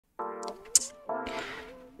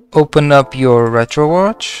Open up your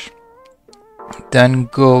RetroArch, then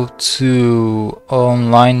go to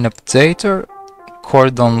Online Updater, Core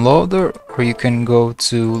Downloader, or you can go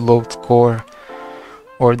to Load Core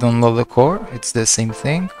or Download the Core, it's the same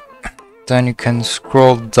thing. Then you can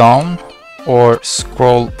scroll down or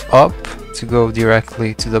scroll up to go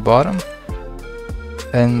directly to the bottom,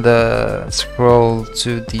 and scroll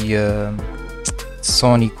to the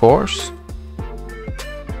Sony cores.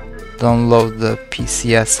 Download the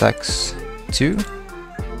PCSX2,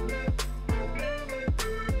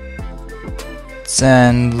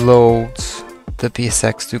 then load the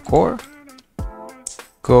PCSX2 core.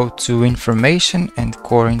 Go to information and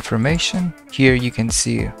core information. Here you can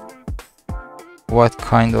see what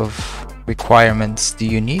kind of requirements do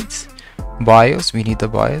you need. BIOS, we need the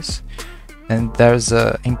BIOS, and there's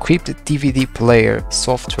a encrypted DVD player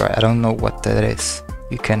software. I don't know what that is,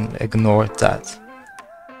 you can ignore that.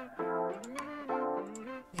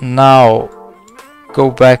 Now go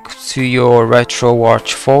back to your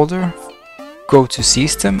RetroArch folder, go to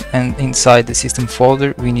system, and inside the system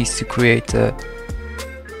folder we need to create a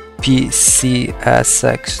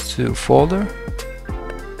PCSX2 folder.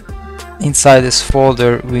 Inside this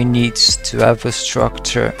folder we need to have a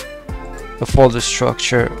folder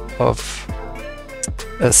structure of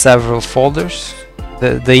several folders.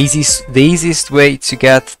 The easiest way to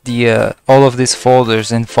get the all of these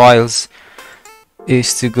folders and files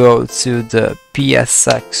is to go to the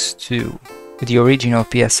PSX2, the original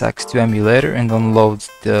PSX2 emulator, and download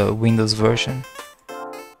the Windows version.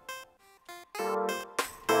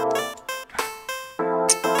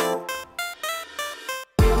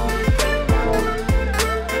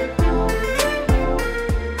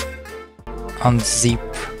 Unzip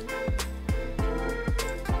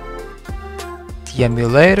the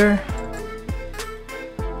emulator,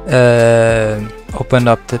 open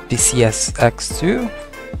up the PCSX2,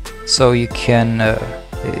 so you can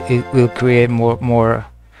it will create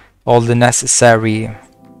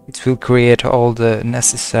all the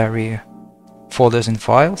necessary folders and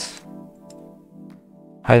files.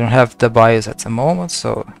 I don't have the BIOS at the moment,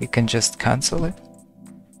 so you can just cancel it.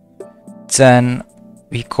 Then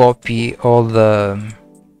we copy all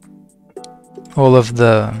of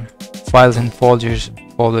the files and folders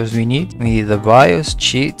we need. We need the BIOS,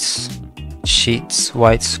 cheats,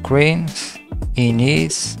 widescreens,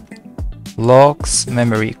 INIs, logs,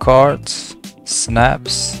 memory cards,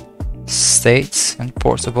 snaps, states, and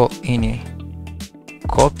portable INI.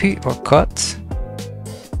 Copy or cut.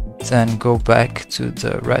 Then go back to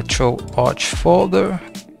the RetroArch folder,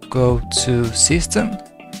 go to System,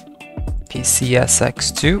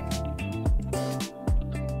 PCSX2,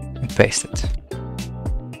 and paste it.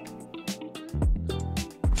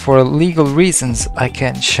 For legal reasons I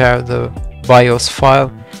can't share the BIOS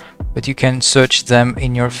file, but you can search them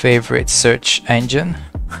in your favorite search engine,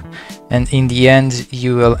 and in the end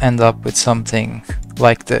you will end up with something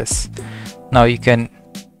like this. Now you can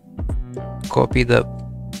copy the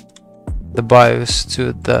BIOS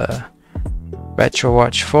to the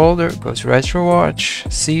RetroArch folder, go to RetroArch,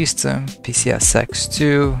 System,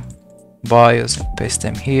 PCSX2, BIOS, and paste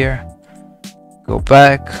them here. Go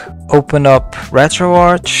back, open up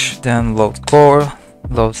RetroArch, then load core,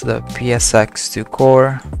 load the PSX2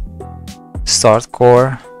 core, start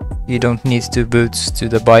core. You don't need to boot to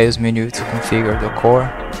the BIOS menu to configure the core.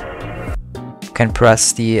 You can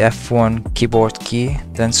press the F1 keyboard key,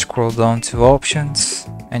 then scroll down to options,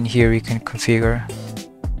 and here you can configure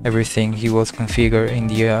everything you would configure in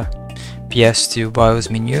the PS2 BIOS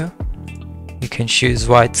menu. You can choose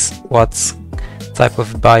what type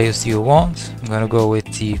of BIOS you want. I'm gonna go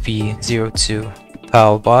with the V02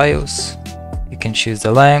 PAL BIOS. You can choose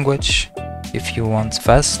the language. If you want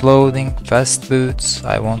fast loading, fast boots,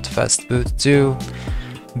 I want fast boot too.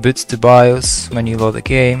 Boot to BIOS when you load a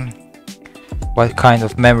game. What kind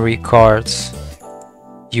of memory cards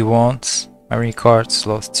you want. Memory cards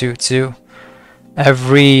load too.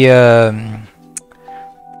 Every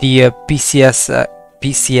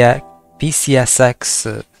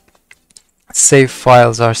PCSX save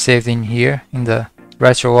files are saved in here in the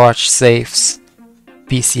RetroArch saves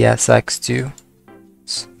PCSX2,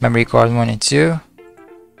 memory card 1 and 2.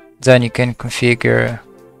 Then you can configure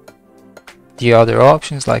the other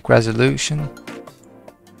options like resolution.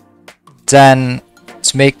 Then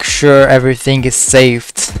to make sure everything is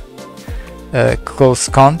saved, close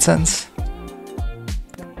contents.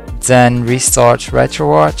 Then restart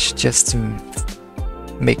RetroArch just to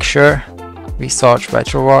make sure. Restart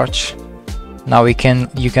RetroArch. Now you can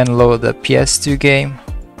load the PS2 game.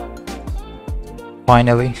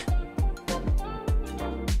 Finally.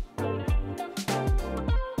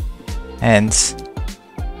 And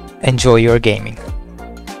enjoy your gaming.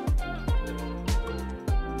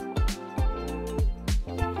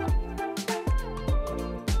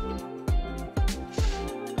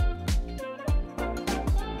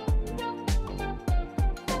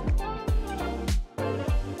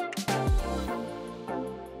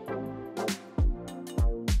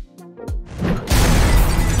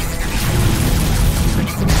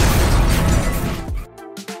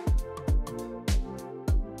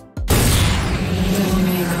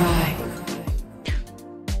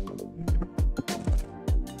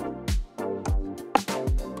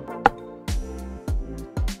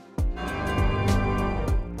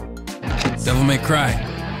 Devil May Cry.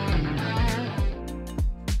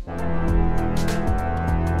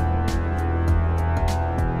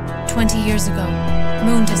 "20 years ago,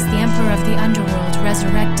 Mundus, the Emperor of the Underworld,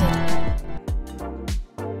 resurrected.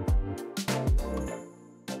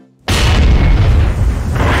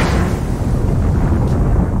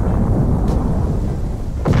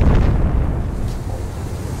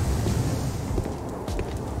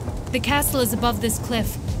 The castle is above this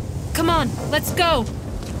cliff. Come on, let's go!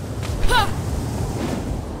 Ha!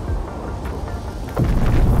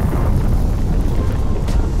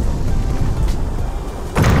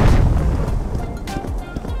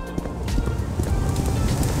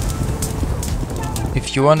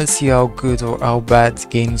 If you want to see how good or how bad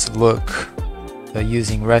games look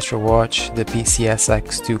using RetroArch, the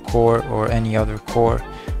PCSX2 core or any other core,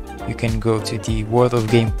 you can go to the World of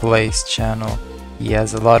Gameplays channel. He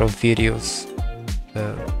has a lot of videos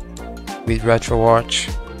with RetroArch.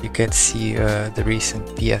 You can see the recent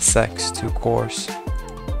PSX2 cores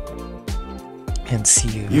and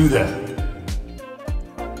see You there?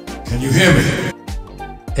 Can you hear me?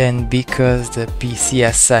 And because the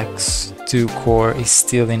PCSX2 core is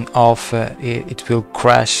still in alpha, it will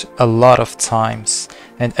crash a lot of times,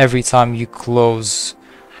 and every time you close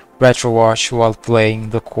RetroArch while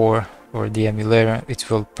playing the core or the emulator, it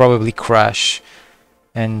will probably crash.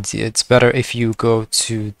 And it's better if you go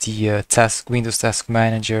to the Windows Task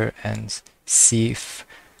Manager and see if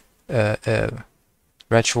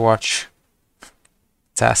RetroArch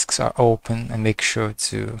tasks are open, and make sure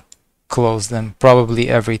to close them. Probably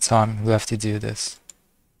every time you have to do this.